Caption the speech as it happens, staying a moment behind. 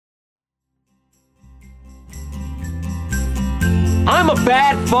a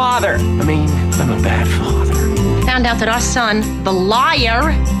bad father. I'm a bad father. Found out that our son, the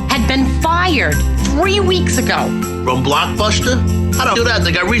liar, had been fired 3 weeks ago. From Blockbuster? I don't do that.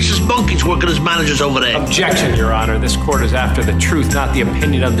 They got Reese's Monkeys working as managers over there. Objection, Your Honor. This court is after the truth, not the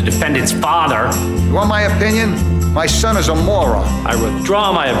opinion of the defendant's father. You want my opinion? My son is a moron. I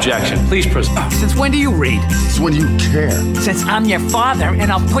withdraw my objection. Please proceed. Since when do you read? Since when do you care? Since I'm your father and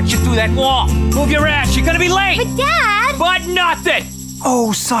I'll put you through that wall. Move your ass, you're gonna be late. But Dad! But nothing!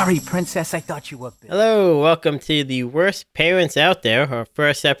 Oh, sorry, Princess, I thought you were busy. Hello, welcome to the Worst Parents Out There, our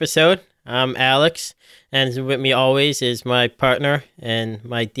first episode. I'm Alex, and with me always is my partner and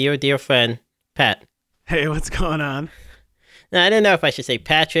my dear, dear friend, Pat. Hey, what's going on? Now, I didn't know if I should say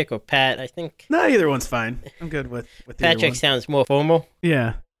Patrick or Pat. I think No, either one's fine. I'm good with either Patrick one. sounds more formal.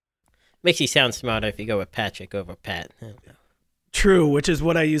 Yeah, Makes you sound smarter if you go with Patrick over Pat. I don't know. true, which is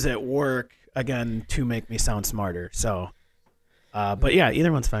what I use at work, again, to make me sound smarter. So, but yeah,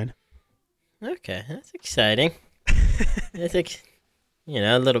 either one's fine. Okay, that's exciting. That's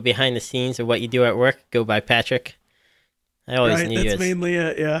a little behind the scenes of what you do at work. Go by Patrick. I always Right, knew that's you as mainly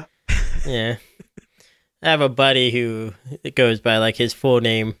it, yeah. Yeah. I have a buddy who goes by, like, his full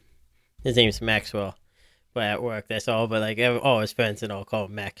name. His name's Maxwell. But at work, that's all. But, like, all his friends and all call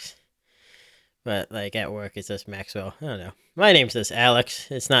him Max. But, like, at work, it's just Maxwell. I don't know. My name's just Alex.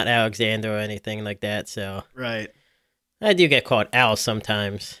 It's not Alexander or anything like that, so. Right. I do get called Al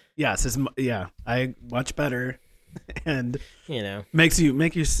sometimes, Yes, I much better, and you know. makes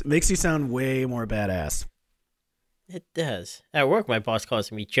you sound way more badass. It does. At work, my boss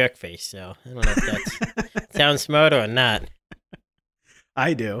calls me Jerkface, so I don't know if that sounds smart or not.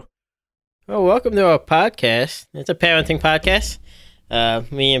 I do. Well, welcome to our podcast. It's a parenting podcast.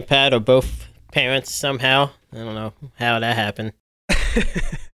 Me and Pat are both parents somehow. I don't know how that happened.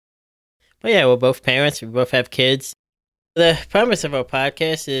 But yeah, we're both parents. We both have kids. The premise of our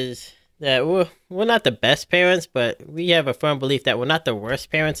podcast is that we're not the best parents, but we have a firm belief that we're not the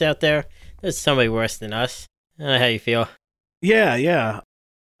worst parents out there. There's somebody worse than us. I don't know how you feel. Yeah.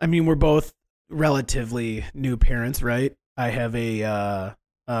 I mean, we're both relatively new parents, right? I have a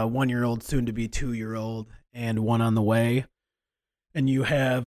 1-year-old, soon to be 2-year-old, and one on the way. And you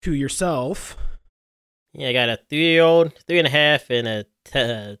have two yourself. Yeah, I got a 3-year-old, 3.5, and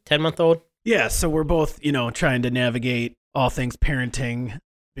a 10-month-old. Yeah, so we're both, trying to navigate all things parenting,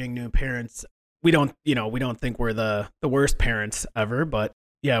 being new parents. We don't think we're the worst parents ever, but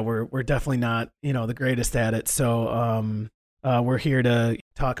yeah, we're definitely not, the greatest at it. So we're here to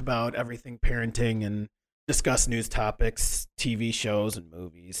talk about everything parenting and discuss news topics, TV shows and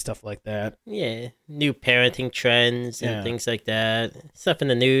movies, stuff like that. Yeah, new parenting trends and things like that. Stuff in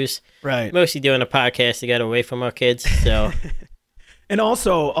the news. Right. Mostly doing a podcast to get away from our kids, so. And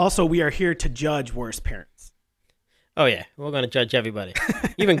also we are here to judge worst parents. Oh yeah, we're going to judge everybody.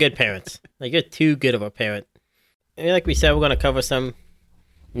 Even good parents. Like, you're too good of a parent. And like we said, we're going to cover some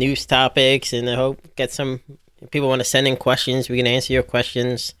news topics, and I hope get some people want to send in questions. We can answer your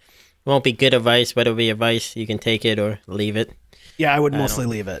questions. It won't be good advice, but it'll be advice. You can take it or leave it. Yeah, I would mostly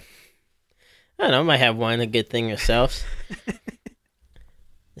leave it. I don't know, might have one a good thing yourselves.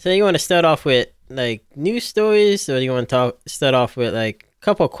 So you want to start off with, like, news stories, or do you want to start off with, like, a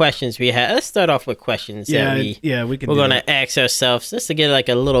couple of questions we had? Let's start off with questions we can. We're going to ask ourselves just to get, like,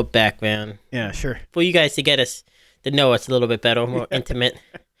 a little background. Yeah, sure. For you guys to get us to know us a little bit better, more intimate.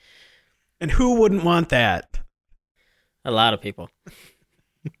 And who wouldn't want that? A lot of people.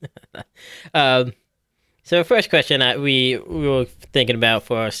 So the first question we were thinking about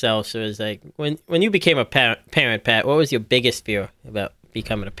for ourselves was, like, when you became a parent, Pat, what was your biggest fear about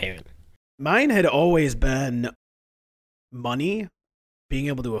becoming a parent? Mine had always been money, being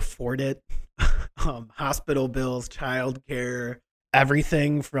able to afford it, hospital bills, childcare,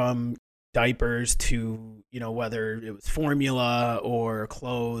 everything from diapers to, whether it was formula or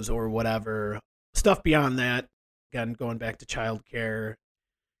clothes or whatever. Stuff beyond that, again, going back to childcare,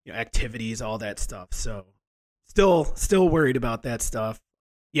 activities, all that stuff. So still worried about that stuff.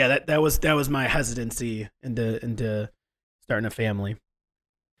 Yeah, that was my hesitancy into starting a family.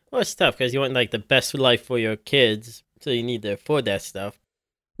 Well, it's tough because you want, like, the best life for your kids, so you need to afford that stuff.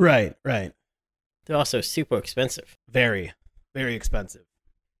 Right. They're also super expensive. Very, very expensive.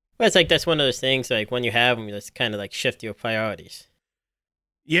 But it's like, that's one of those things, like, when you have them, you just kind of, like, shift your priorities.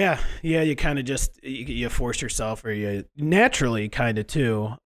 Yeah, you kind of just, you force yourself, or you naturally kind of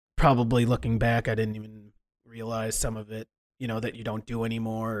too. Probably looking back, I didn't even realize some of it, that you don't do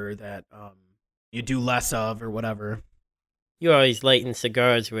anymore, or that you do less of, or whatever. You're always lighting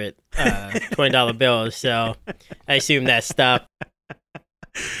cigars with $20 bills, so I assume that stopped.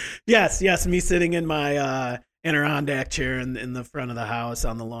 Yes, me sitting in my Adirondack chair in the front of the house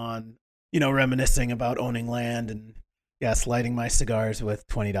on the lawn, reminiscing about owning land and, yes, lighting my cigars with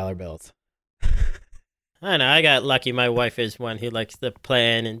 $20 bills. I know. I got lucky. My wife is one who likes to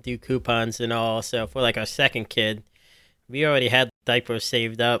plan and do coupons and all. So for like our second kid, we already had diapers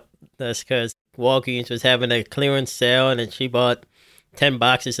saved up. That's because Walgreens was having a clearance sale, and then she bought 10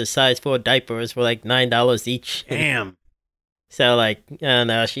 boxes of size 4 diapers for like $9 each. Damn. So like, I don't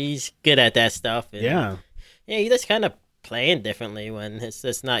know. She's good at that stuff. And, Yeah. Yeah, you just kind of plan differently when it's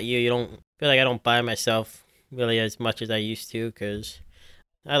just not you. You don't feel like I don't buy myself really as much as I used to, because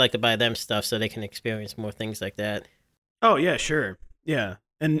I like to buy them stuff so they can experience more things like that. Oh yeah, sure. Yeah.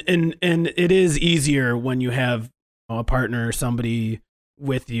 And it is easier when you have a partner or somebody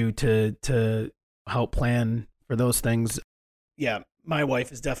with you to help plan for those things. Yeah, my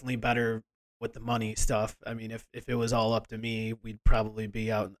wife is definitely better with the money stuff. I mean, if it was all up to me, we'd probably be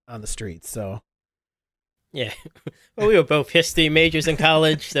out on the streets. So Yeah. Well, we were both history majors in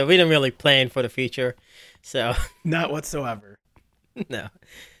college, so we didn't really plan for the future. So not whatsoever. no.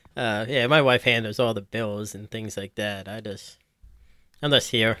 Yeah, my wife handles all the bills and things like that. I'm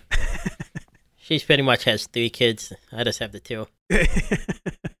just here. She's pretty much has 3 kids. I just have the 2.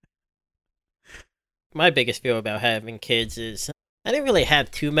 My biggest fear about having kids is I didn't really have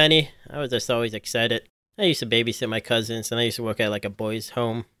too many. I was just always excited. I used to babysit my cousins, and I used to work at like a boys'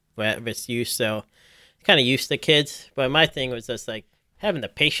 home for at-risk youth, so kind of used to kids. But my thing was just like having the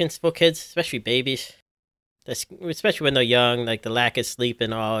patience for kids, especially babies. Especially when they're young, like the lack of sleep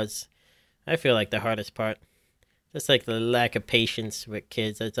and all is, I feel like the hardest part. Just like the lack of patience with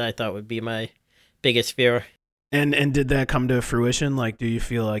kids, that I thought would be my biggest fear. And did that come to fruition? Like, do you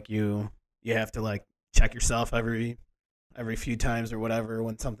feel like you have to like check yourself every few times or whatever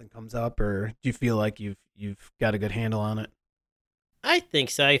when something comes up, or do you feel like you've got a good handle on it? I think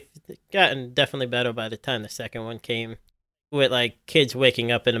so. I've gotten definitely better by the time the second one came. With like kids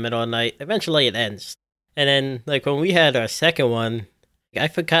waking up in the middle of the night, eventually it ends. And then like when we had our second one, I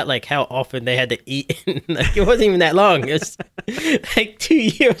forgot like how often they had to eat. Like it wasn't even that long. It was like 2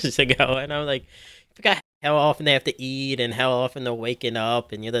 years ago, and I'm like, I forgot how often they have to eat and how often they're waking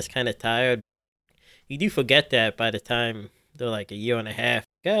up, and you're just kind of tired. You do forget that by the time they're like a year and a half.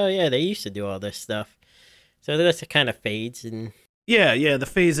 Oh yeah, they used to do all this stuff. So that's kind of fades. And Yeah, the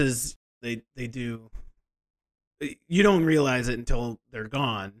phases they do. You don't realize it until they're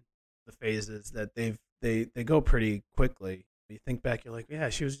gone. The phases that they go pretty quickly. You think back, you're like, yeah,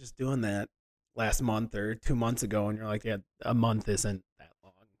 she was just doing that last month or 2 months ago, and you're like, yeah, a month isn't that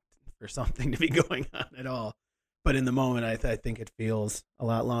long for something to be going on at all. But in the moment, I think it feels a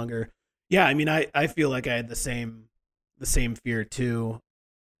lot longer. Yeah, I mean, I feel like I had the same fear too.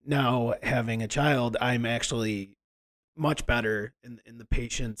 Now having a child, I'm actually much better in the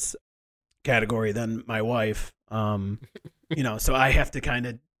patience category than my wife. So I have to kind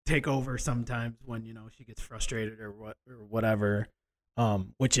of take over sometimes when she gets frustrated or whatever,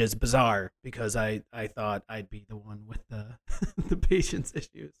 which is bizarre because I thought I'd be the one with the patience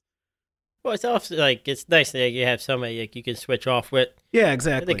issues. well, it's also like it's nice that you have somebody like you can switch off with. Yeah,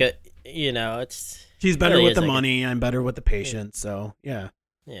 exactly. I think it's She's better really with is the like money. I'm better with the patience. So yeah.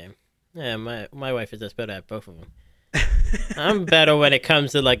 Yeah. My wife is just better at both of them. I'm better when it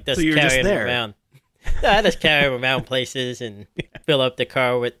comes to like just So you're just carrying there. them around. No, I just carry them around places and fill up the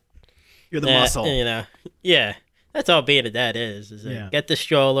car with. You're the muscle. Yeah, that's all being a dad is like, Yeah. get the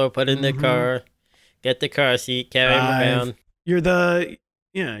stroller, put in the car, get the car seat, carry them Drive. around. You're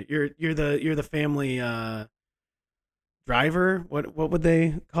the family driver. What would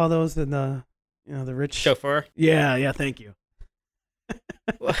they call those in the the rich Chauffeur. Yeah, thank you.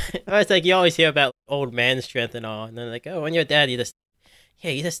 Well, it's like you always hear about old man strength and all, and then like, oh, when you're a dad, you just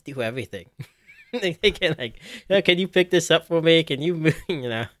do everything. They can like, oh, can you pick this up for me? Can you move?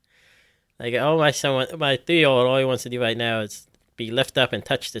 Like, oh, my 3-year-old, all he wants to do right now is be lift up and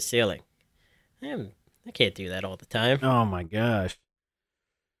touch the ceiling. I can't do that all the time. Oh my gosh.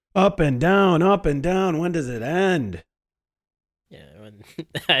 Up and down, up and down. When does it end? Yeah, when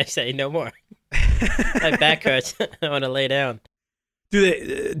I say no more. My back hurts. I want to lay down.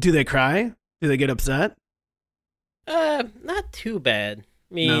 Do they cry? Do they get upset? Not too bad.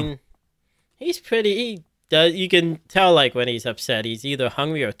 I mean, he's pretty. He does. You can tell like when he's upset. He's either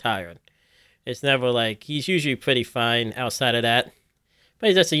hungry or tired. It's never like he's usually pretty fine outside of that. But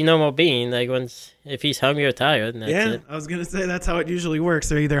he's just a normal being. Like if he's hungry or tired, and that's it. I was gonna say that's how it usually works.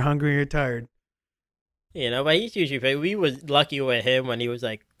 They're either hungry or tired. But he's usually pretty. We was lucky with him when he was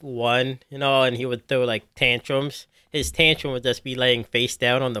like 1, and he would throw like tantrums. His tantrum would just be laying face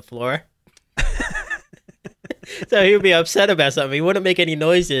down on the floor. So he would be upset about something. He wouldn't make any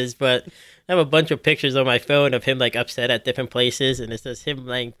noises, but I have a bunch of pictures on my phone of him like upset at different places, and it's just him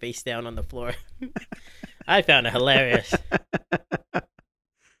laying face down on the floor. I found it hilarious.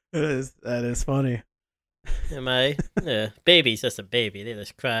 That is funny. Am I? Yeah, baby's just a baby. They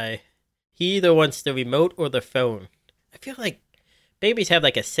just cry. He either wants the remote or the phone. I feel like babies have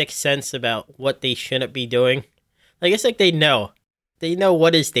like a sixth sense about what they shouldn't be doing. Like it's like they know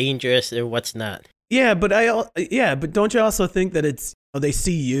what is dangerous and what's not. Yeah, but but don't you also think that it's they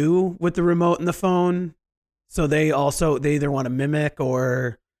see you with the remote and the phone, so they either want to mimic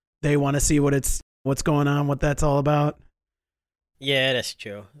or they want to see what's going on, what that's all about. Yeah, that's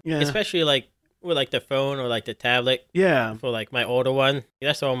true. Yeah, especially like with like the phone or like the tablet. Yeah, for like my older one,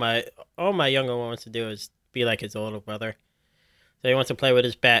 that's all my younger one wants to do is be like his older brother. So he wants to play with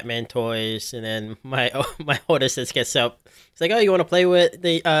his Batman toys, and then my oldest just gets up. He's like, "Oh, you want to play with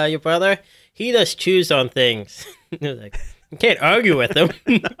your brother?" He just chews on things. Like, you can't argue with him.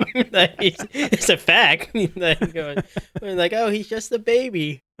 Like, it's a fact. We're like, "Oh, he's just a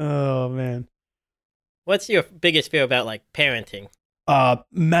baby." Oh man, what's your biggest fear about like parenting?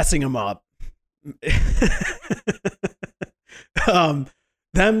 Messing him up.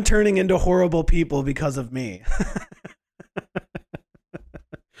 Them turning into horrible people because of me.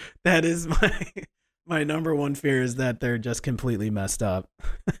 That is my number one fear, is that they're just completely messed up.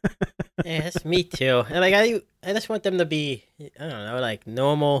 Yeah, that's me too. And like I just want them to be, I don't know, like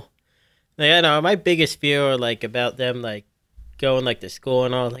normal. Like I know my biggest fear like about them like going like to school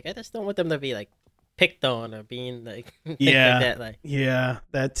and all, like I just don't want them to be like picked on or being like yeah, like that. Like yeah,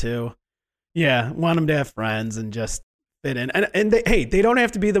 that too. Yeah, want them to have friends and just fit in. And they don't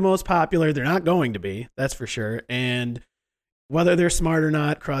have to be the most popular. They're not going to be, that's for sure. And whether they're smart or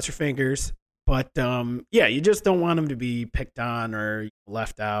not, cross your fingers. But yeah, you just don't want them to be picked on or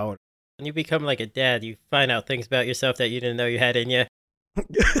left out. When you become like a dad, you find out things about yourself that you didn't know you had in you.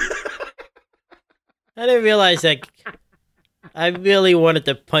 I didn't realize like I really wanted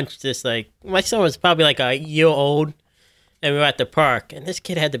to punch this. Like my son was probably like a year old, and we were at the park, and this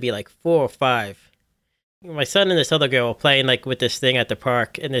kid had to be like 4 or 5. My son and this other girl were playing like with this thing at the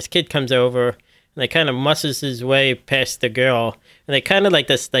park, and this kid comes over and they kind of musses his way past the girl, and they kind of like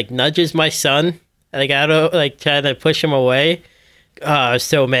this like nudges my son, and I got like trying to push him away. Oh, I was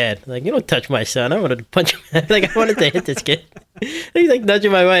so mad. Like, you don't touch my son. I wanted to punch him. Like, I wanted to hit this kid. He's like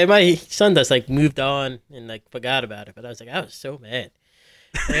nudging my way. My son just like moved on and like forgot about it. But I was like, I was so mad.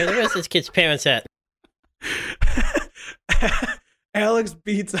 Where's this kid's parents at? Alex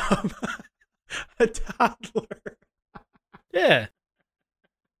beats up a toddler. Yeah.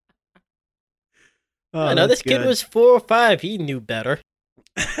 Oh, I know this kid was 4 or 5. He knew better.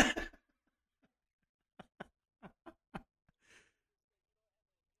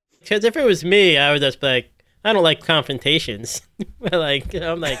 Because if it was me, I would just be like, I don't like confrontations. But like,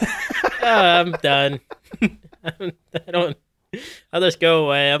 I'm like, oh, I'm done. I'll just go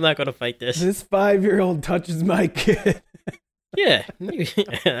away. I'm not going to fight this. This 5-year-old touches my kid. Yeah.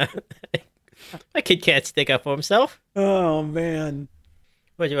 My kid can't stick up for himself. Oh, man.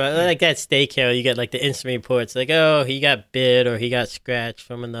 Like that daycare, you get like the instant reports, like, oh, he got bit or he got scratched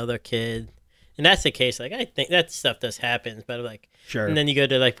from another kid. And that's the case. Like, I think that stuff does happen, but like, sure. And then you go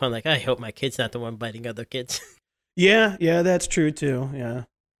to like, point, like, I hope my kid's not the one biting other kids. Yeah, that's true too. Yeah.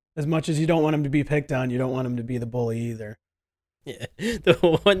 As much as you don't want him to be picked on, you don't want him to be the bully either. Yeah.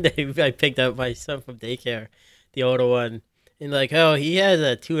 The one day I picked up my son from daycare, the older one, and like, oh, he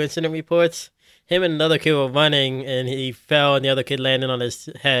has 2 incident reports. Him and another kid were running, and he fell, and the other kid landed on his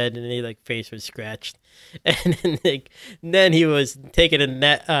head, and his like face was scratched. And then he was taking a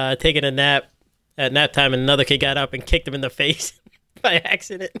nap at nap time, and another kid got up and kicked him in the face by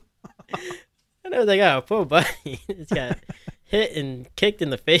accident. And I was like, oh, poor buddy. He's got hit and kicked in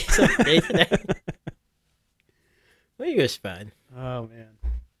the face. Well, he was fine. Oh, man.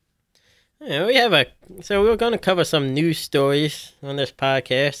 Yeah, so we're going to cover some news stories on this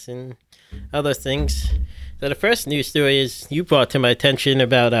podcast and other things. So the first news story is you brought to my attention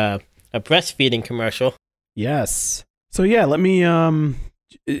about a breastfeeding commercial. Yes. So yeah, let me.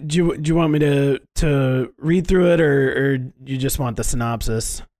 Do you want me to read through it, or you just want the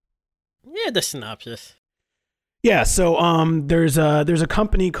synopsis? Yeah, the synopsis. Yeah. So there's a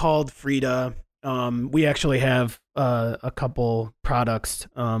company called Frida. We actually have a couple products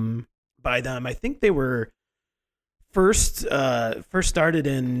by them. I think they were first started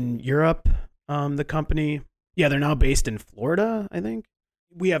in Europe. The company. Yeah, they're now based in Florida, I think.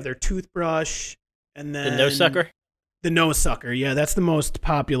 We have their toothbrush, and then the nose sucker. The nose sucker, yeah, that's the most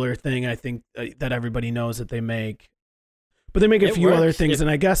popular thing I think that everybody knows that they make. But they make a few other things,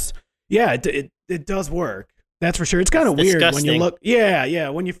 and I guess, yeah, it does work. That's for sure. It's kind of weird when you disgusting. look. Yeah.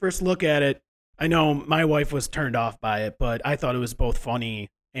 When you first look at it, I know my wife was turned off by it, but I thought it was both funny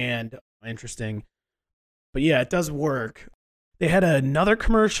and interesting. But yeah, it does work. They had another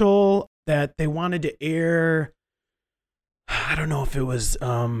commercial that they wanted to air. I don't know if it was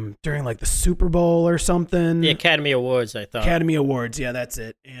during like the Super Bowl or something. The Academy Awards, I thought. Academy Awards, yeah, that's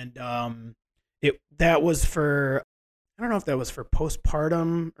it. And that was for, I don't know if that was for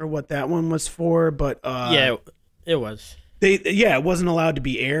postpartum or what that one was for, but yeah, it was. It wasn't allowed to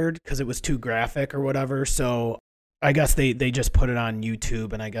be aired because it was too graphic or whatever. So I guess they just put it on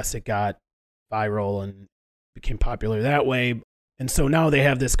YouTube, and I guess it got viral and became popular that way. And so now they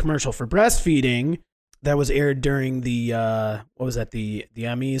have this commercial for breastfeeding that was aired during the what was that, the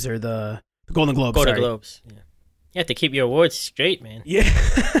Emmys or the Golden Globes? Golden sorry. Globes. Yeah. You have to keep your awards straight, man. Yeah.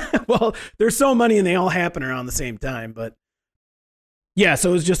 Well, there's so many and they all happen around the same time, but yeah, so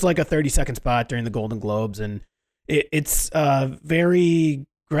it was just like a 30-second spot during the Golden Globes, and it's very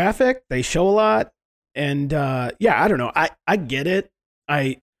graphic. They show a lot, and yeah, I don't know. I get it.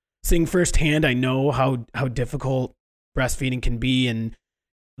 I seeing firsthand, I know how difficult breastfeeding can be, and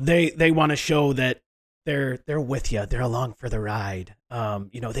they want to show that they're with you. They're along for the ride.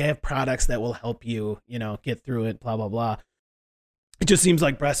 They have products that will help you, get through it, blah, blah, blah. It just seems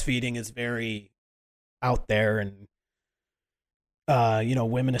like breastfeeding is very out there, and,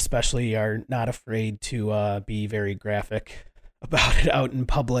 women especially are not afraid to be very graphic about it out in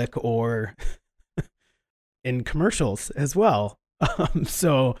public or in commercials as well.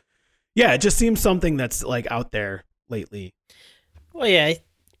 So, yeah, it just seems something that's like out there lately. Well, yeah,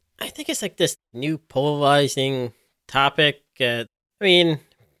 I think it's like this new polarizing topic. I mean,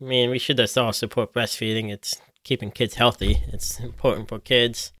 we should just all support breastfeeding. It's keeping kids healthy. It's important for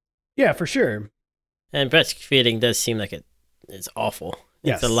kids. Yeah, for sure. And breastfeeding does seem like it's awful.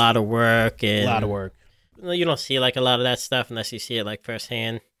 Yes. It's a lot of work. A lot of work. You don't see like a lot of that stuff unless you see it like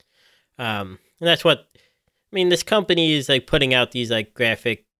firsthand. And that's what, this company is like putting out these like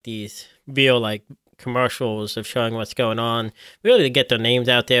graphic, these real like commercials of showing what's going on, really to get their names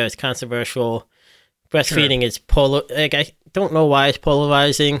out there. It's controversial. Breastfeeding is I don't know why it's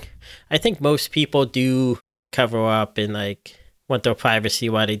polarizing. I think most people do cover up and like want their privacy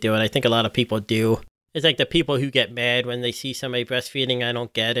while they do it. I think a lot of people do. It's like the people who get mad when they see somebody breastfeeding. I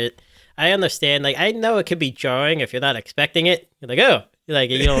don't get it. I understand. Like, I know it could be jarring if you're not expecting it. You're like, oh, like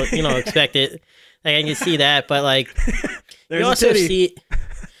you don't expect it. Like, I can see that, but like you also see.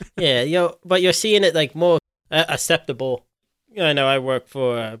 Yeah, but you're seeing it like more acceptable. I know I work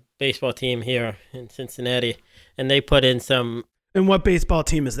for a baseball team here in Cincinnati, and they put in some. And what baseball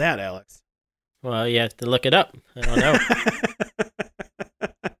team is that, Alex? Well, you have to look it up. I don't know.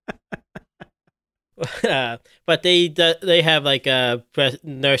 But they have like a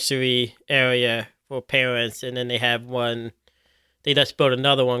nursery area for parents, and then they have one. They just built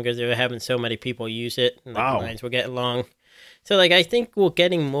another one because they were having so many people use it, and the lines were getting long. So, like, I think we're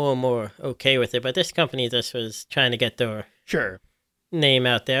getting more and more okay with it, but this company just was trying to get their name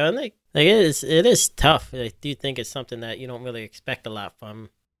out there, and like it is tough. I do think it's something that you don't really expect a lot from.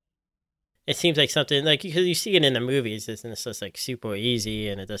 It seems like something like because you see it in the movies, and it's just like super easy,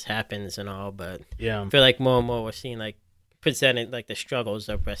 and it just happens and all. But yeah, I feel like more and more we're seeing like presented like the struggles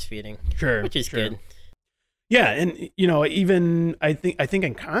of breastfeeding, which is good. Yeah, and even I think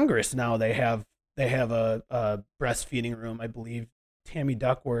in Congress now they have a breastfeeding room. I believe Tammy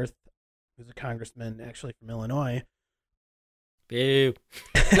Duckworth, who's a congressman actually from Illinois. Boo.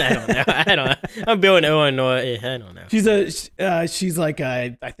 I don't know. I'm booing Illinois. I don't know. She's like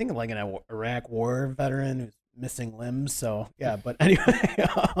I think like an Iraq war veteran who's missing limbs. So yeah, but anyway,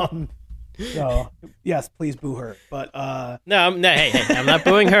 so yes, please boo her. But no, hey, I'm not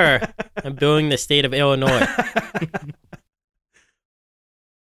booing her. I'm booing the state of Illinois.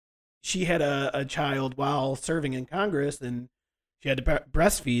 She had a child while serving in Congress, and she had to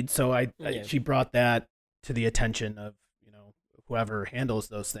breastfeed. So she brought that to the attention of whoever handles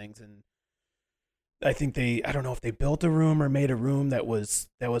those things, and I think I don't know if they built a room or made a room that was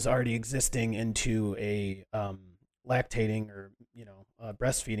already existing into a lactating or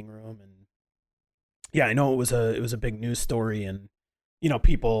breastfeeding room, and yeah, I know it was a big news story, and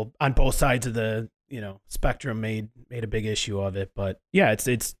people on both sides of the spectrum made a big issue of it, but yeah,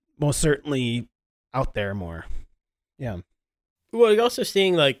 it's most certainly out there more. Yeah. Well, you're also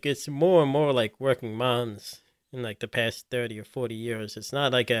seeing like it's more and more like working moms in like the past 30 or 40 years. It's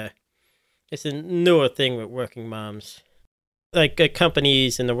not like it's a newer thing with working moms. Like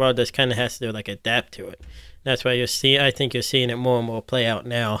companies in the world just kind of has to like adapt to it. That's why I think you're seeing it more and more play out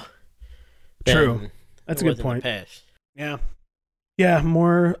now. True. That's a good point. In the past. Yeah. Yeah.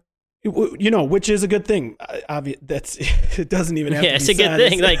 More Which is a good thing. That's it. Doesn't even have to be it's a good said.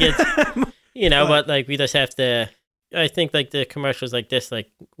 thing. Like it's but like we just have to. I think like the commercials like this like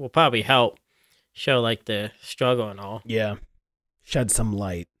will probably help show like the struggle and all. Yeah, shed some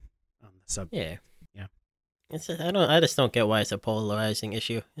light on the subject. Yeah. I just don't get why it's a polarizing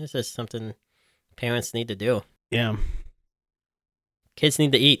issue. It's just something parents need to do. Yeah. Kids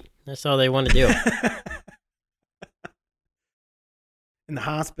need to eat. That's all they want to do. In the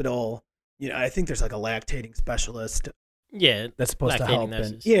hospital, I think there's like a lactating specialist. Yeah, that's supposed to help.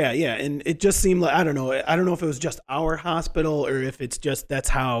 Nurses. And it just seemed like I don't know if it was just our hospital or if it's just that's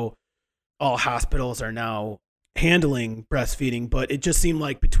how all hospitals are now handling breastfeeding. But it just seemed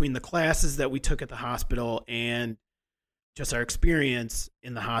like between the classes that we took at the hospital and just our experience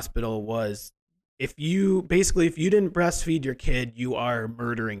in the hospital was if you didn't breastfeed your kid, you are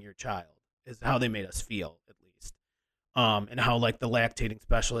murdering your child. Is how they made us feel, at least. And how like the lactating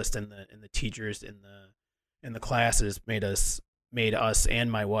specialist and the teachers in the classes made us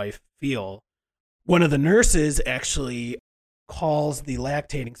and my wife feel. One of the nurses actually calls the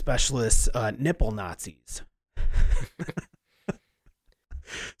lactating specialists nipple Nazis.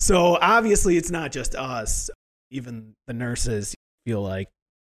 So obviously it's not just us. Even the nurses feel like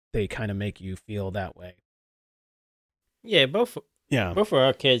they kind of make you feel that way. Yeah, both of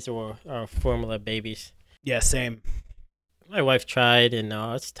our kids were formula babies. Yeah, same. My wife tried, and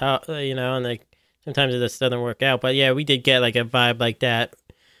it's tough, and like sometimes it just doesn't work out. But yeah, we did get like a vibe like that.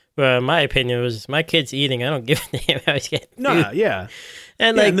 But my opinion was, my kid's eating. I don't give a damn how he's getting food. No, yeah.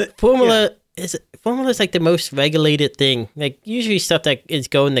 And like formula is like the most regulated thing. Like usually stuff that is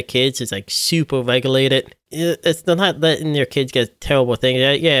going to kids is like super regulated. It's not letting your kids get terrible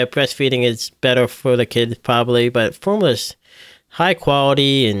things. Yeah, breastfeeding is better for the kids probably, but formula's high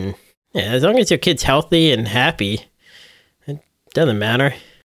quality, and as long as your kid's healthy and happy, it doesn't matter.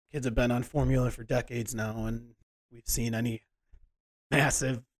 Kids have been on formula for decades now, and we've seen any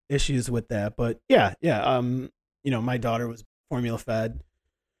massive issues with that. But yeah. My daughter was formula fed,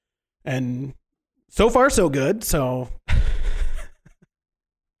 and so far so good. So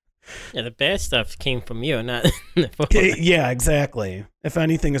yeah, the bad stuff came from you, not the formula. Yeah, exactly. If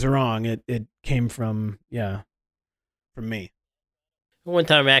anything is wrong, it came from me. One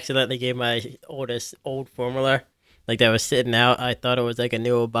time I accidentally gave my old formula, like that was sitting out. I thought it was like a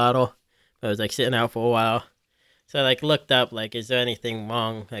newer bottle, but it was like sitting out for a while. So I like looked up, like, is there anything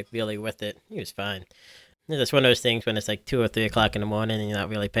wrong, like really with it? He was fine. It's just one of those things when it's like 2 or 3 o'clock in the morning and you're not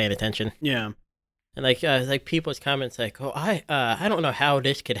really paying attention. Yeah. And like people's comments like, oh, I don't know how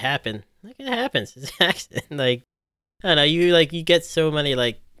this could happen. Like it happens. It's an accident. Like I don't know, you get so many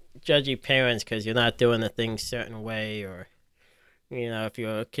like judgy parents because you're not doing the things certain way, or if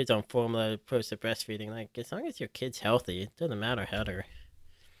your kid's on formula opposed to breastfeeding, like as long as your kid's healthy, it doesn't matter how they're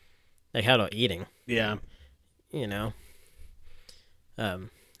eating. Yeah. And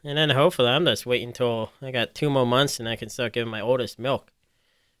then hopefully I'm just waiting until I got 2 more months and I can start giving my oldest milk.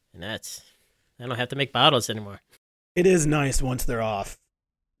 And I don't have to make bottles anymore. It is nice once they're off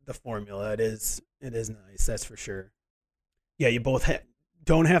the formula. It is nice, that's for sure. Yeah, you both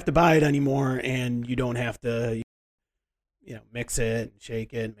don't have to buy it anymore, and you don't have to mix it and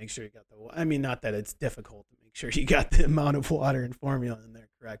shake it and make sure you got not that it's difficult to make sure you got the amount of water and formula in there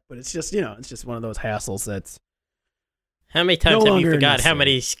correct, but it's just, it's just one of those hassles that's How many times have you forgot how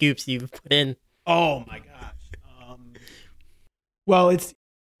many scoops you've put in? Oh my gosh. Well, it's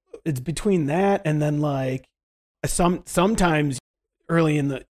between that and then like sometimes early in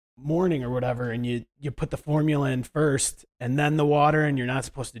the morning or whatever, and you put the formula in first and then the water, and you're not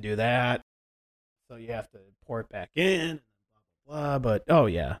supposed to do that. So you have to pour it back in, blah, blah, blah. But oh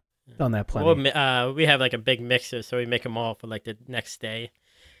yeah, done that plenty. Well, we have like a big mixer, so we make them all for like the next day.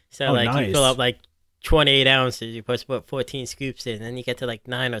 So nice. You fill up like 28 ounces, you're supposed to put 14 scoops in, and then you get to like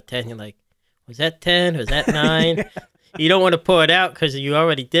 9 or 10, you're like, was that 10? Was that 9? Yeah. You don't want to pour it out because you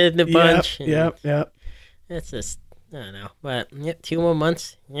already did the bunch. Yep. It's just, I don't know. But 2 more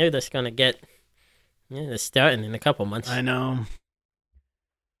months, you're just going to get, it's starting in a couple months. I know.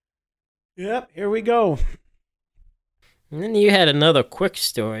 Yep, here we go. And then you had another quick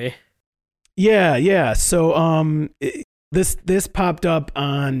story. Yeah. So this popped up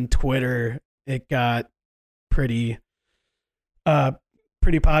on Twitter. It got pretty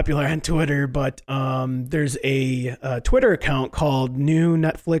popular on Twitter, but there's a Twitter account called New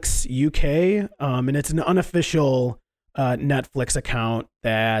Netflix UK, and it's an unofficial Netflix account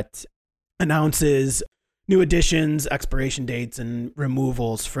that announces new additions, expiration dates, and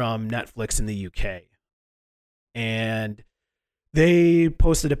removals from Netflix in the UK. And They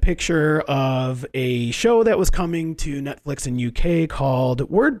posted a picture of a show that was coming to Netflix in UK called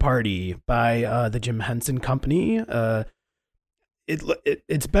Word Party by the Jim Henson Company.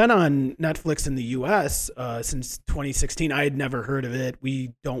 It's been on Netflix in the US since 2016. I had never heard of it.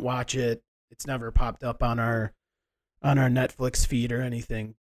 We don't watch it. It's never popped up on our Netflix feed or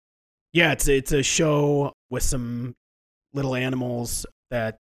anything. Yeah, it's a show with some little animals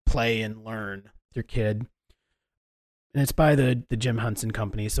that play and learn with your kid. And it's by the Jim Henson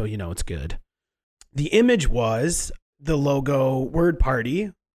Company, so you know it's good. The image was the logo Word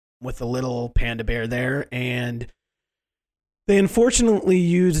Party with a little panda bear there, and they unfortunately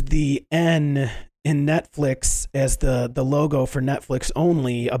used the N in Netflix as the logo for Netflix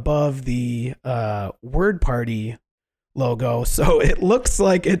only above the Word Party logo, so it looks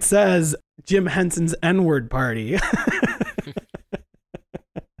like it says Jim Henson's N-Word Party.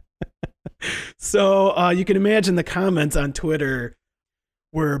 So you can imagine the comments on Twitter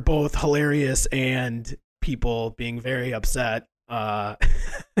were both hilarious and people being very upset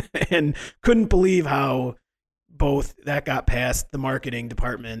and couldn't believe how both that got past the marketing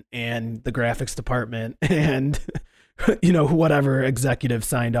department and the graphics department and, you know, whatever executive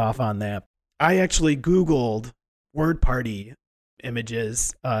signed off on that. I actually Googled Word Party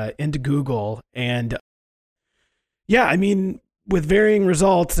images into Google, and yeah, I mean, with varying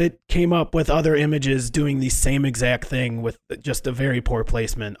results, it came up with other images doing the same exact thing with just a very poor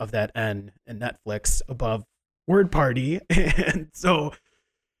placement of that N in Netflix above Word Party. And so,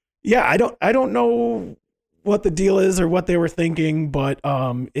 yeah, I don't know what the deal is or what they were thinking, but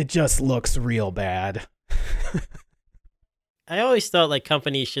it just looks real bad. I always thought like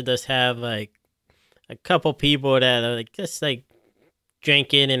companies should just have like a couple people that are like just like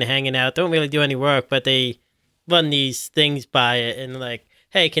drinking and hanging out, don't really do any work, but they run these things by it and like,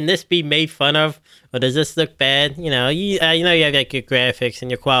 hey, can this be made fun of, or does this look bad? You know, you have like your graphics and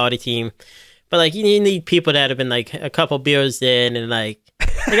your quality team, but like you need people that have been like a couple beers in and like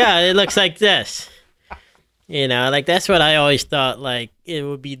oh, it looks like this. You know, like that's what I always thought. Like it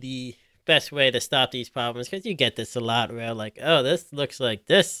would be the best way to stop these problems, because you get this a lot where like, oh, this looks like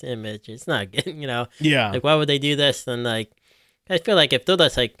this image. It's not good. You know, Yeah. like why would they do this? And like, I feel like if they're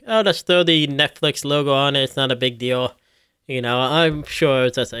just like, oh, just throw the Netflix logo on it, it's not a big deal. You know, I'm sure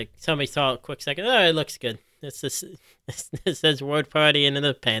it's just like somebody saw it a quick second. Oh, it looks good. It's just, it says Word Party and in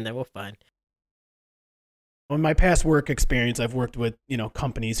the panda. We're fine. In my past work experience, I've worked with, you know,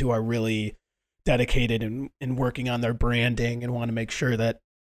 companies who are really dedicated in working on their branding and want to make sure that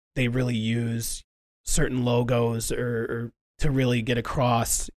they really use certain logos or to really get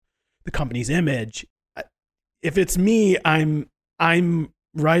across the company's image. If it's me, I'm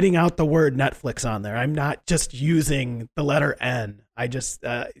writing out the word Netflix on there. I'm not just using the letter N. I just,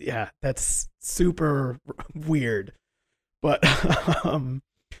 yeah, that's super weird. But,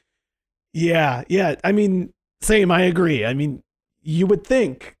 yeah. I mean, same, I agree. I mean, you would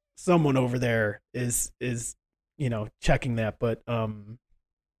think someone over there is, you know, checking that, but,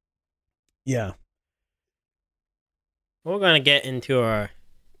 yeah. We're going to get into our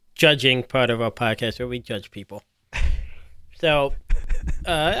judging part of our podcast where we judge people. So,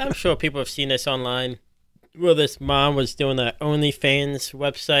 I'm sure people have seen this online, where this mom was doing the OnlyFans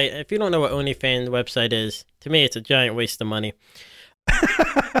website. If you don't know what OnlyFans website is, to me, it's a giant waste of money.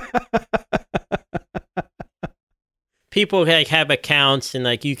 People like have accounts and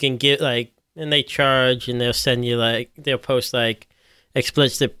like you can get like, and they charge and they'll send you like, they'll post like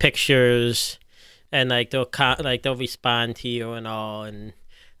explicit pictures and like they'll respond to you and all, and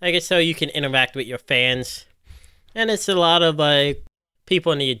I guess so you can interact with your fans. And it's a lot of like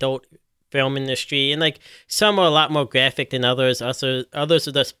people in the adult film industry, and like some are a lot more graphic than others. Also, others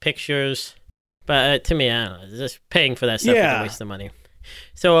are just pictures. But to me, I don't know, just paying for that stuff is a waste of money.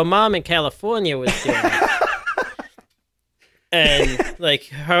 So a mom in California was doing it. And like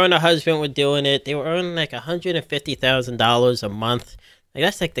her and her husband were doing it. They were earning like $150,000 a month. Like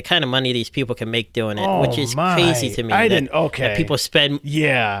that's like the kind of money these people can make doing it, which is crazy to me. That people spend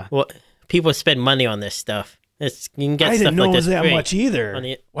people spend money on this stuff. You can get stuff like this. I didn't know it was that much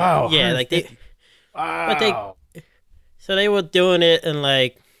either. Wow. Yeah, like so they were doing it, and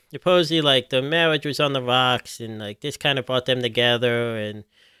like supposedly like the marriage was on the rocks, and like this kind of brought them together, and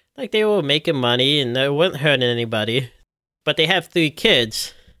like they were making money, and they weren't hurting anybody. But they have 3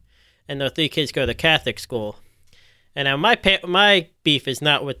 kids, and the 3 kids go to Catholic school. And now my beef is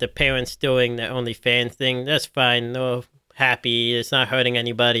not with the parents doing the OnlyFans thing. That's fine. They're happy. It's not hurting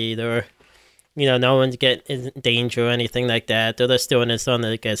anybody. They're, you know, no one's in danger or anything like that. They're just doing this on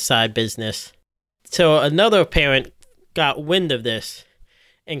like a side business. So another parent got wind of this,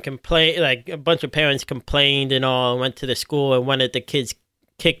 and complain, like a bunch of parents complained and all, and went to the school and wanted the kids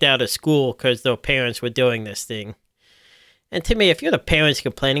kicked out of school because their parents were doing this thing. And to me, if you're the parents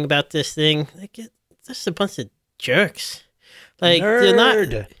complaining about this thing, like, it's just a bunch of jerks. Like, they're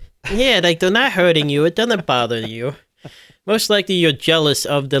not, yeah, like, they're not hurting you. It doesn't bother you. Most likely you're jealous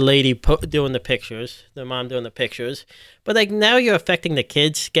of the lady doing the pictures, the mom doing the pictures. But, like, now you're affecting the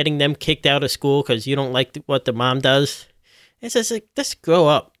kids, getting them kicked out of school because you don't like what the mom does. It's just like, just grow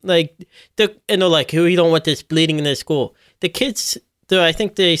up. Like, and they're like, we don't want this bleeding in the school. The kids, I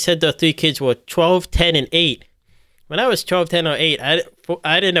think they said the 3 kids were 12, 10, and 8. When I was 12, 10, or 8,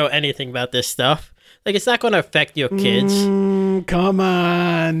 I didn't know anything about this stuff. Like, it's not going to affect your kids. Come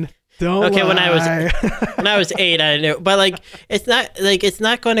on. Don't okay, lie. when I was 8, I knew. But, like, it's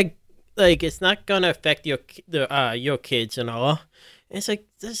not going to affect your kids and all. It's like,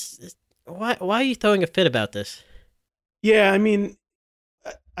 why are you throwing a fit about this? Yeah, I mean,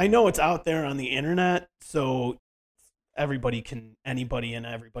 I know it's out there on the internet, so anybody and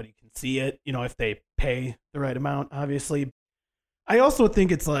everybody can see it, you know, if they pay the right amount, obviously. I also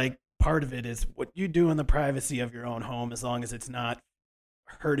think it's like part of it is what you do in the privacy of your own home, as long as it's not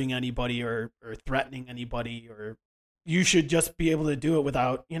hurting anybody or threatening anybody, or you should just be able to do it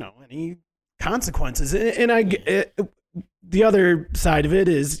without, you know, any consequences. And the other side of it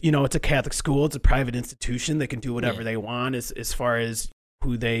is, you know, it's a Catholic school, it's a private institution. They can do whatever they want as far as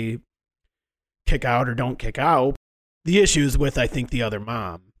who they kick out or don't kick out. The issue is with, I think, the other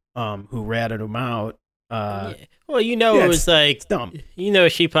mom who ratted him out. Well, you know, it was like, dumb. You know,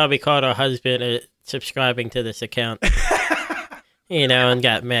 she probably called her husband subscribing to this account, you know, and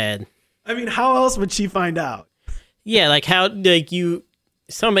got mad. I mean, how else would she find out? Yeah, like how, like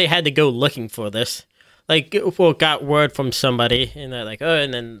somebody had to go looking for this. Like, well, got word from somebody, and they're like, oh,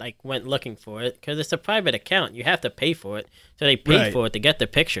 and then like went looking for it because it's a private account. You have to pay for it, so they paid for it to get the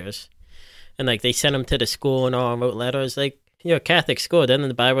pictures, and like they sent them to the school and all, and wrote letters. Like, you're a Catholic school. Then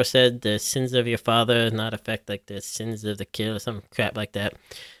the Bible said the sins of your father not affect like the sins of the kid or some crap like that.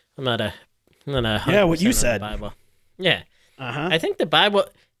 I'm not a yeah, what you said. Bible. Yeah, uh-huh. I think the Bible.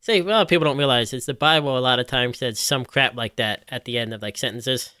 A lot of people don't realize it's the Bible. A lot of times says some crap like that at the end of like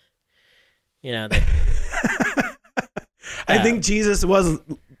sentences. You know. I think Jesus was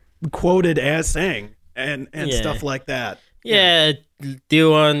quoted as saying and stuff like that. Yeah,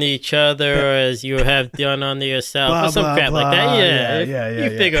 do on each other as you have done on yourself, blah, or some blah, crap blah. like that. Yeah,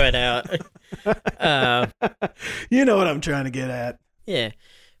 you figure it out. You know what I'm trying to get at. Yeah,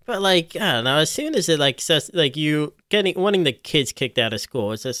 but like, I don't know. As soon as it like says like you wanting the kids kicked out of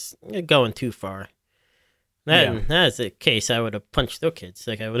school, it's just going too far. That's the case. I would have punched their kids.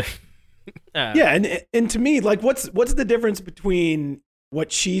 Like I would have. Yeah, and to me, like, what's the difference between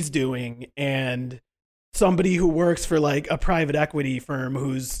what she's doing and somebody who works for like a private equity firm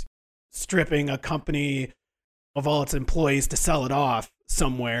who's stripping a company of all its employees to sell it off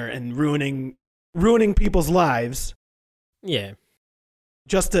somewhere and ruining people's lives? Yeah,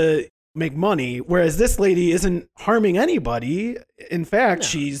 just to make money. Whereas this lady isn't harming anybody. In fact,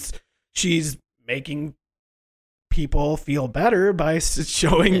 she's making people feel better by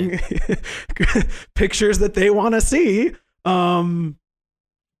showing pictures that they want to see.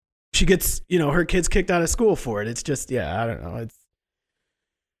 She gets, her kids kicked out of school for it. It's just, I don't know.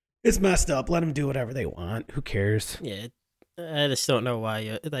 It's messed up. Let them do whatever they want. Who cares? Yeah. I just don't know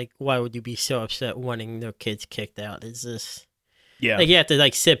why. Why would you be so upset wanting their kids kicked out? Is this? Yeah. Like, you have to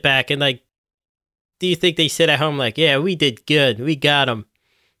like sit back and like, do you think they sit at home like, yeah, we did good, we got them?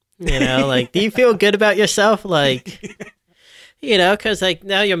 Like, do you feel good about yourself? Like, because like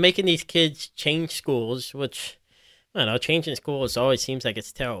now you're making these kids change schools, which I don't know. Changing schools always seems like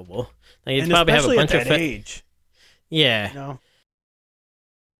it's terrible. Like, you probably have a bunch at that age. Yeah.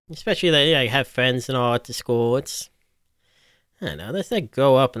 Especially that have friends and all at the school. It's, I don't know. Let's like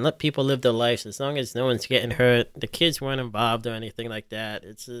grow up and let people live their lives as long as no one's getting hurt. The kids weren't involved or anything like that.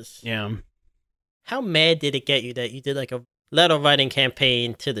 It's just How mad did it get you that you did like a letter writing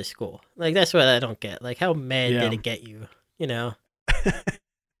campaign to the school? Like, that's what I don't get. Like, how mad did it get you?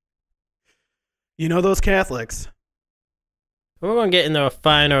 Those Catholics. We're going to get into a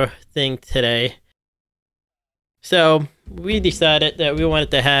finer thing today. So, we decided that we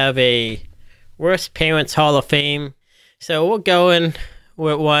wanted to have a Worst Parents Hall of Fame. So, we're going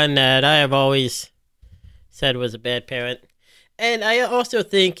with one that I have always said was a bad parent. And I also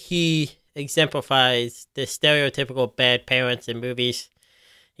think he exemplifies the stereotypical bad parents in movies.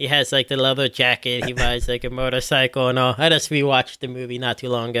 He has like the leather jacket, he rides like a motorcycle and all. I just rewatched the movie not too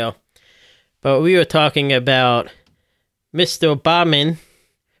long ago. But we were talking about Mr. Bauman,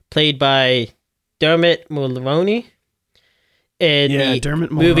 played by Dermot Mulroney. in Yeah, the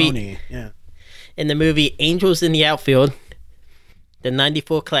Dermot movie. Mulroney. Yeah. In the movie Angels in the Outfield, the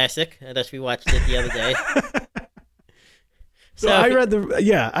 '94 classic. That's we watched it the other day. So I read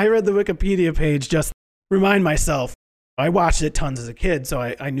the Wikipedia page just to remind myself. I watched it tons as a kid, so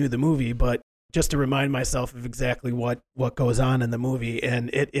I knew the movie, but just to remind myself of exactly what goes on in the movie. And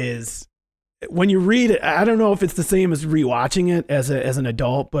it is, when you read it, I don't know if it's the same as rewatching it as an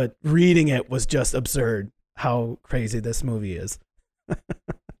adult, but reading it was just absurd how crazy this movie is.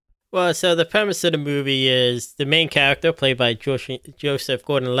 Well, so the premise of the movie is the main character, played by Joseph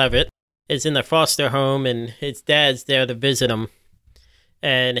Gordon-Levitt, is in a foster home, and his dad's there to visit him.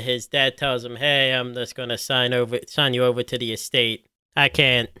 And his dad tells him, "Hey, I'm just going to sign you over to the estate. I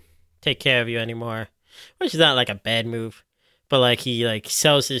can't take care of you anymore," which is not like a bad move, but like he like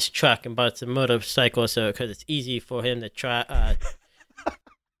sells his truck and buys a motorcycle because it's easy for him to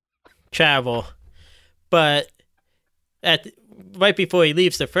travel. But right before he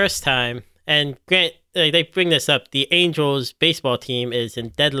leaves the first time, and they bring this up, the Angels baseball team is in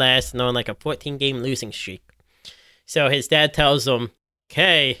dead last and on like a 14-game losing streak. So his dad tells him,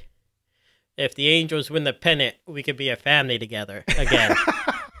 "Hey, if the Angels win the pennant, we could be a family together again."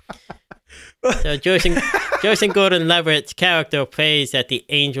 So Joseph Gordon-Levitt's character prays that the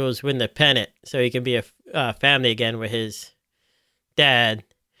Angels win the pennant so he can be a family again with his dad.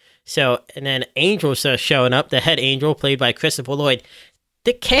 So, and then angels are showing up. The head angel, played by Christopher Lloyd.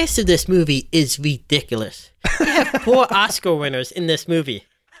 The cast of this movie is ridiculous. We have 4 Oscar winners in this movie.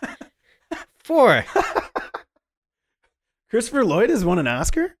 4. Christopher Lloyd has won an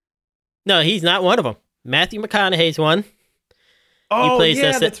Oscar? No, he's not one of them. Matthew McConaughey's one. Oh, plays yeah,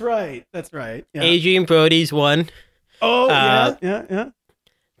 us- that's right. That's right. Yeah. Adrian Brody's one. Oh, yeah.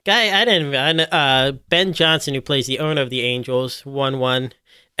 Ben Johnson, who plays the owner of the Angels, won one.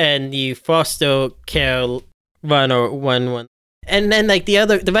 And the foster care runner won one. And then like the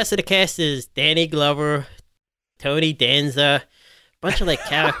rest of the cast is Danny Glover, Tony Danza, bunch of like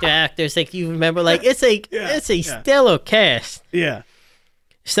character actors like you remember. Like it's a stellar cast. Yeah.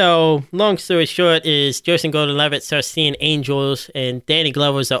 So long story short is Joseph Gordon-Levitt starts seeing angels, and Danny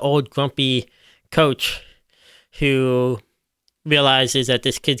Glover's the old grumpy coach who realizes that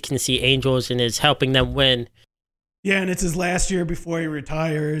this kid can see angels and is helping them win. Yeah, and it's his last year before he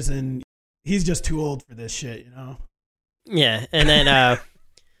retires, and he's just too old for this shit, you know? Yeah, and then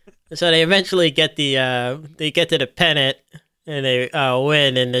so they eventually get to the pennant, and they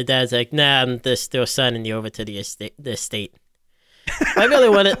win, and the dad's like, "Nah, I'm just still signing you over to the estate." I really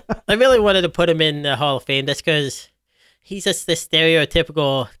wanted to put him in the Hall of Fame just because he's just the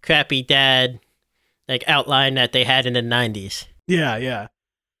stereotypical crappy dad, like outline that they had in the 90s. Yeah.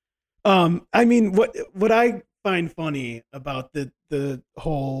 I mean, what I find funny about the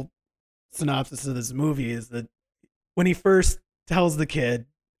whole synopsis of this movie is that when he first tells the kid,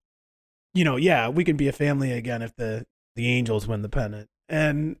 you know, yeah, we can be a family again if the Angels win the pennant.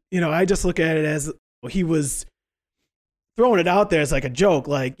 And, you know, I just look at it as he was throwing it out there as like a joke,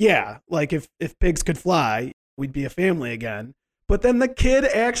 like, yeah, like if pigs could fly, we'd be a family again. But then the kid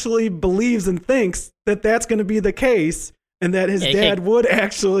actually believes and thinks that that's going to be the case, and that his dad would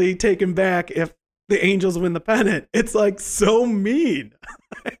actually take him back if the Angels win the pennant. It's like so mean.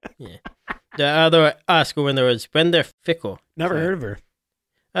 Yeah. The other Oscar winner is Brenda Fickle. Never heard of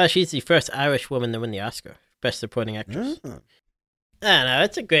her. She's the first Irish woman to win the Oscar, Best Supporting Actress. I don't know.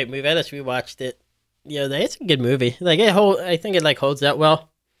 It's a great movie. I just rewatched it the other day. It's a good movie. Like I think it like holds up well.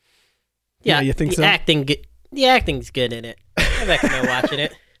 Yeah, you think so? The acting's good in it. I recommend watching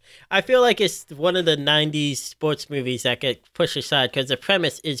it. I feel like it's one of the 90s sports movies that get pushed aside because the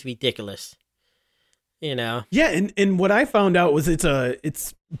premise is ridiculous. You know? Yeah, and what I found out was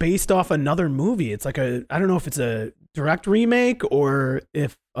it's based off another movie. It's like I don't know if it's a direct remake or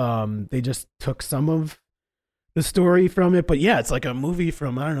if they just took some of the story from it. But yeah, it's like a movie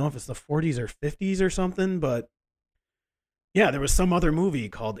from, I don't know if it's the 40s or 50s or something. But yeah, there was some other movie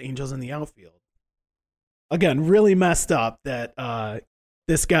called Angels in the Outfield. Again, really messed up that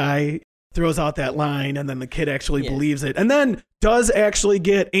this guy throws out that line and then the kid actually believes it and then does actually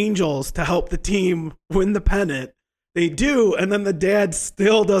get angels to help the team win the pennant. They do, and then the dad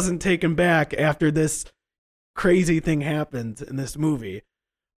still doesn't take him back after this crazy thing happens in this movie.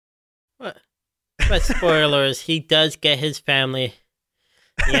 What? But spoilers, he does get his family.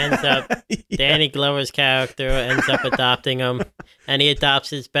 He ends up, Danny Glover's character ends up adopting him, and he adopts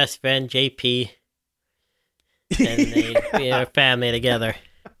his best friend, JP. And they be a family together.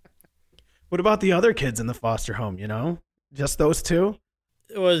 What about the other kids in the foster home, you know? Just those two?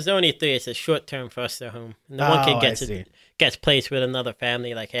 It was only 3. It's a short-term foster home. And the one kid gets placed with another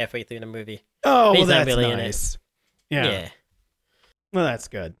family like halfway through the movie. Oh, He's well, not that's really nice. in it. Yeah. Well, that's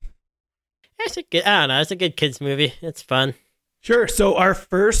good. It's a good. I don't know. It's a good kids movie. It's fun. Sure. So our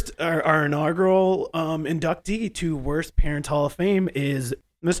inaugural inductee to Worst Parents Hall of Fame is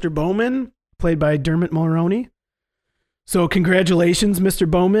Mr. Bowman, played by Dermot Mulroney. So congratulations, Mr.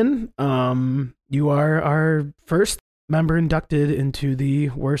 Bowman. You are our first member inducted into the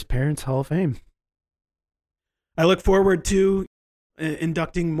Worst Parents Hall of Fame. I look forward to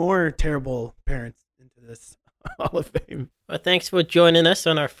inducting more terrible parents into this Hall of Fame. Well, thanks for joining us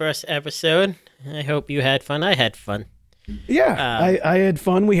on our first episode. I hope you had fun. I had fun. Yeah, I had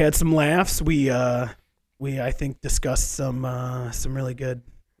fun. We had some laughs. We I think discussed some really good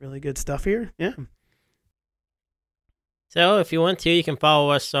stuff here. Yeah. So if you want to, you can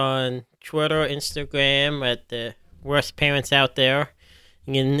follow us on Twitter, Instagram at the Worst Parents Out There.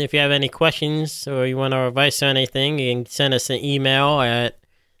 And if you have any questions or you want our advice on anything, you can send us an email at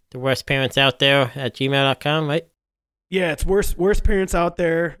theworstparentsouthere@gmail.com, right? Yeah, it's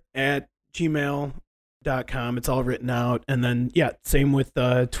worstparentsouthere@gmail.com. It's all written out. And then, yeah, same with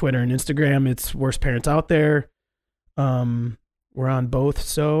Twitter and Instagram. It's Worst Parents Out There. We're on both.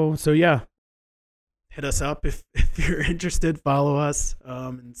 So yeah, hit us up if you're interested. Follow us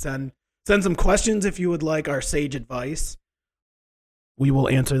and send some questions if you would like our sage advice. We will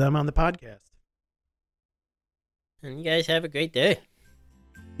answer them on the podcast. And you guys have a great day.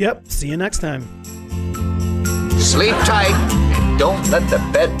 Yep. See you next time. Sleep tight and don't let the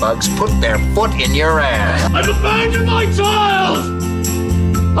bed bugs put their foot in your ass. I've abandoned my child!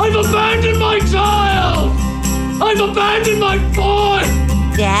 I've abandoned my child! I've abandoned my boy!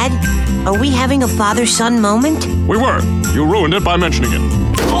 Dad, are we having a father-son moment? We were. You ruined it by mentioning it.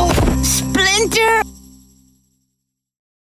 Oh, Splinter!